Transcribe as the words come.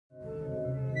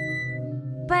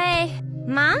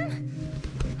Mom?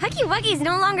 Huggy Wuggy's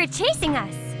no longer chasing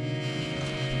us.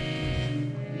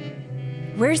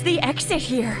 Where's the exit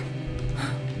here?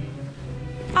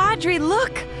 Audrey,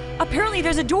 look! Apparently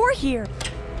there's a door here.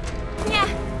 Yeah.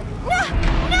 No!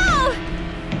 No!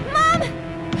 Mom!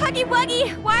 Huggy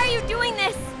Wuggy, why are you doing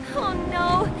this? Oh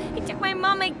no, he took my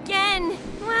mom again.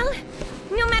 Well,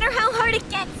 no matter how hard it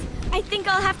gets, I think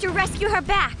I'll have to rescue her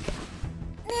back.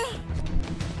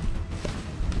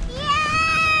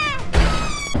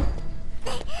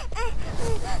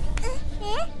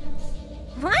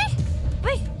 What?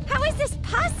 But how is this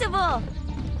possible?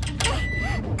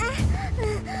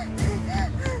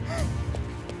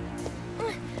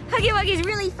 Huggy Wuggy's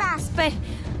really fast, but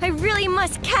I really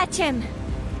must catch him.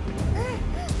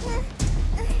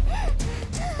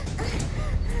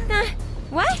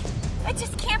 What? I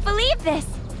just can't believe this.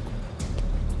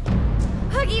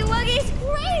 Huggy Wuggy's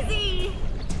crazy!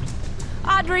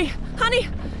 Audrey, honey,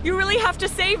 you really have to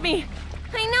save me.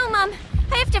 I know, Mom.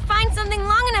 I have to find something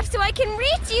long enough so I can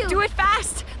reach you. Do it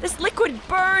fast. This liquid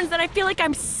burns and I feel like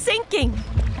I'm sinking.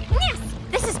 Yes,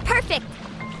 this is perfect.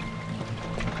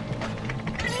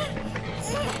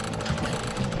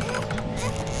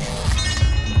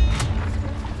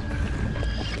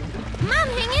 Mom,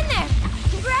 hang in there.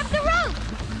 Grab the rope.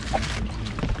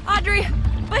 Audrey,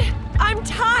 but I'm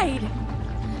tied.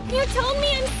 You told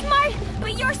me I'm smart,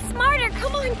 but you're smarter.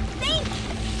 Come on, think.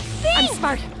 I'm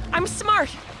smart. I'm smart.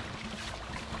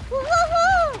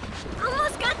 Woohoo!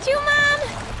 Almost got you, Mom.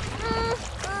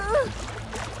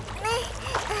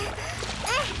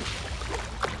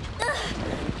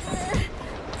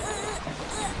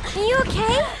 Are you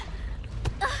okay?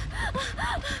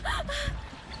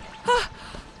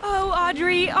 Oh,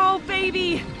 Audrey, oh,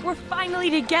 baby. We're finally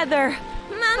together.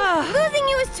 Mom, losing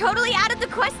you is totally out of the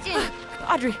question.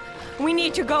 Audrey, we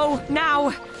need to go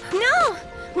now. No,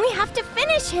 we have to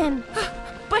finish him.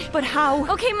 But how?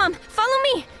 Okay, Mom, follow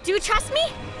me. Do you trust me?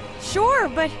 Sure,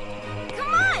 but...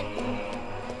 Come on!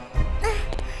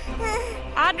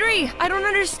 Audrey, I don't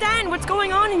understand what's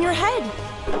going on in your head.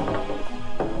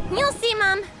 You'll see,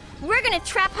 Mom. We're gonna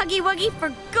trap Huggy Wuggy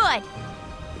for good.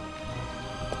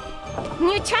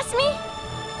 You trust me?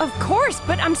 Of course,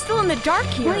 but I'm still in the dark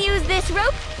here. We'll use this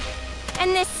rope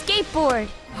and this skateboard.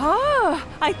 Oh,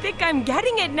 I think I'm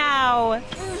getting it now.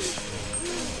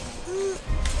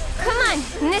 Come on,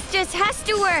 this just has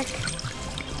to work.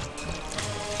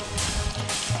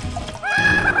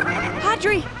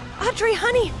 Audrey,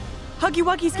 honey. Huggy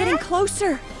Wuggy's getting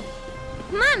closer.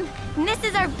 Mom, this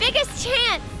is our biggest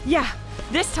chance. Yeah,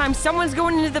 this time someone's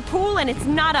going into the pool and it's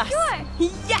not us. Sure.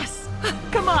 Yes!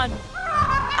 Come on.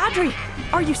 Audrey,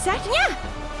 are you set? Yeah.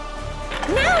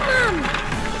 Now, Mom.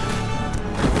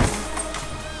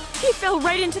 He fell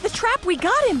right into the trap. We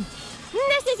got him.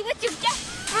 This is what you get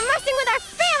for messing with our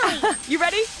family. You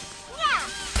ready? Yeah.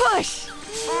 Push.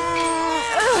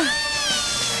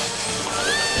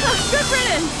 Good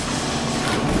riddance.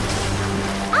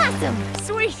 Awesome.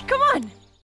 Sweet, come on.